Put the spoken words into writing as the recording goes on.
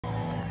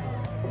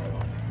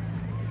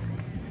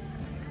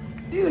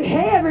Dude,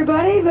 hey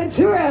everybody,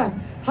 Ventura!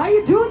 How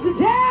you doing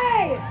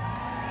today?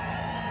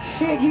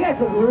 Shit, you guys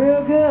look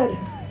real good.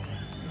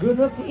 Good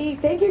enough to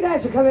eat. Thank you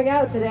guys for coming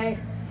out today.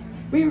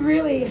 We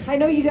really, I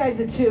know you guys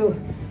did too.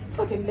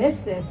 Fucking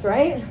missed this,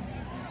 right?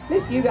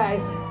 Missed you guys.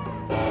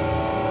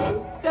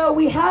 So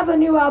we have a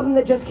new album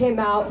that just came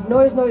out,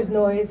 Noise, Noise,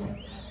 Noise.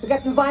 We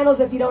got some vinyls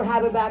if you don't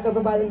have it back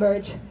over by the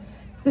merch.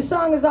 The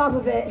song is off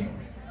of it.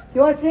 If you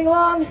want to sing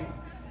along,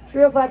 it's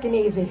real fucking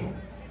easy.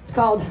 It's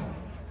called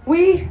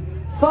We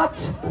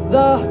Fucked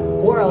the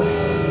World.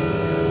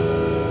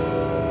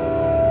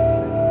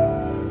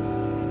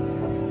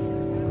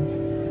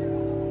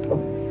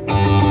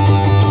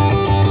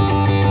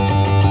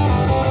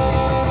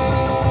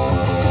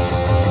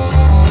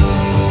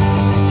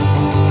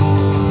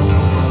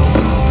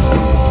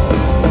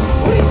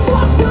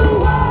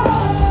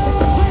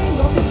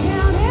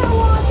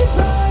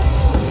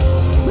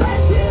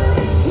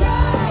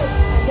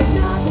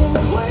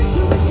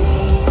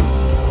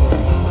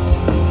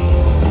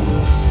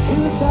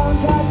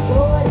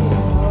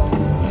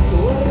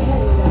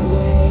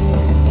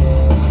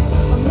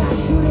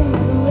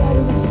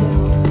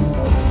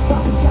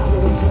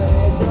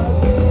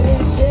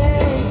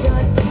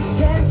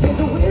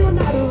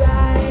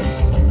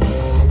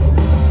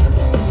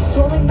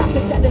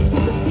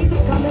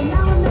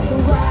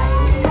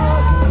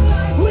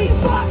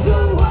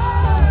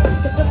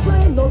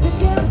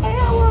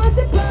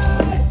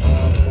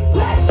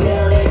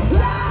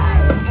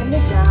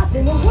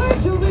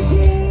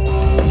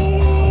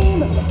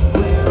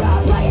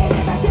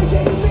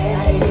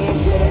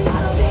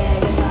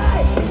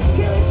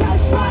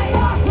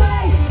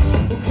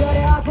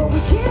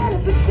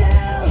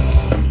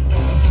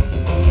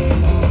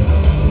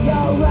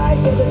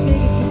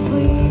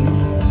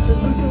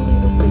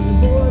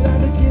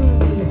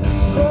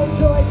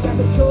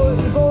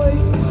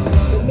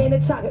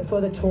 Talking for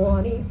the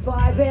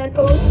 25 and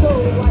oh so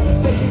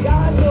white, but you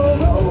got no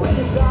row in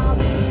the top.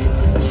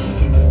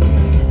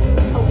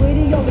 We're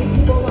the only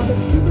people on the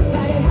stupid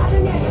planet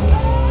having it.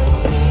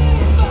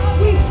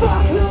 We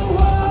fuck the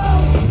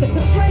world, set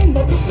the flame,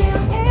 broke it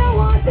down, and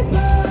want the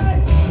blood.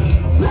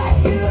 Let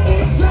till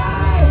it's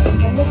dry,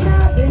 and there's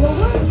nothing a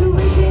word to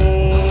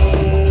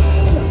redeem.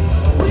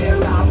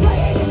 We're all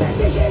playing in that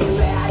station in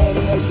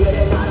reality, and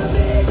shooting on a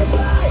big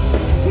goodbye.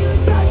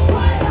 Feeling touched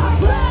by our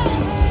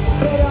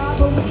friends, get off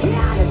when we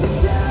can't.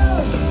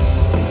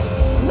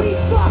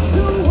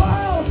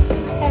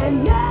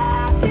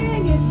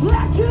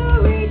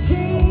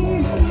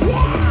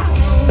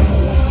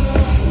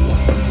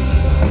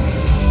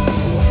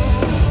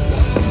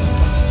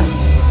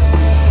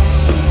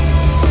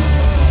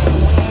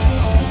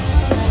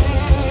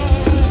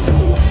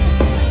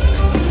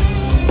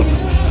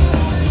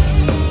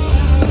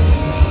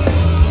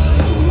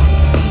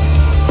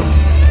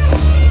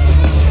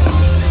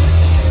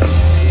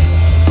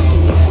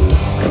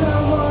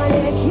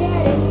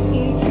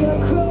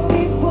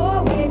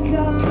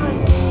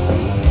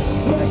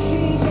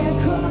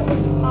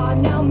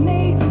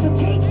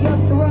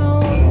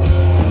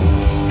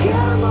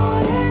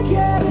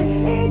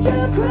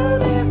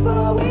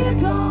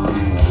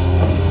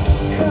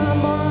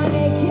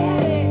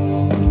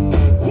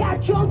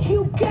 Don't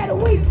you get it?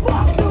 We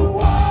fuck the world.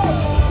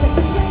 Take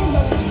the flame,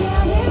 look it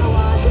down, and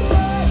want the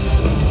blood.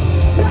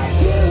 Let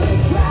till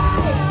it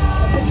dry,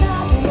 and there's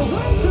nothing a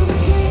word to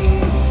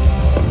redeem.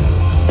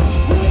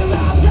 We're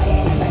all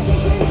playing a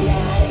station in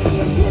reality,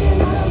 and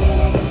shitting on a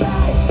meaning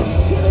goodbye.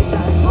 Feeling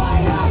just by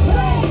our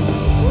flame,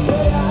 we'll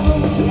get out when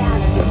we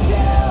can't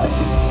conceal.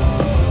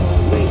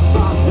 We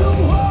fuck the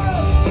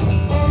world,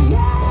 and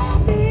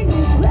nothing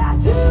is left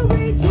to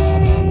redeem.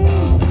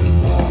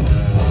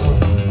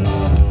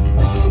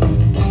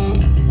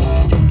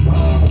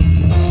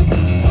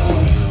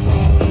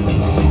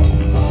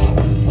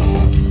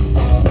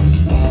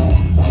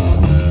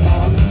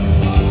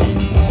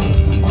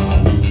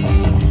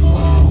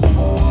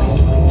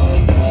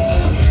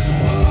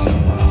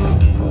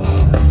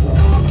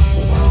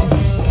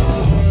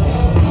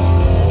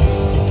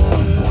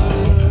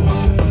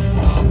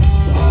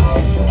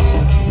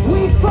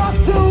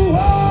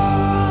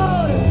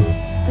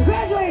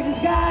 Congratulations,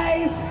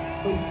 guys!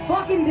 We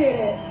fucking did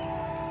it!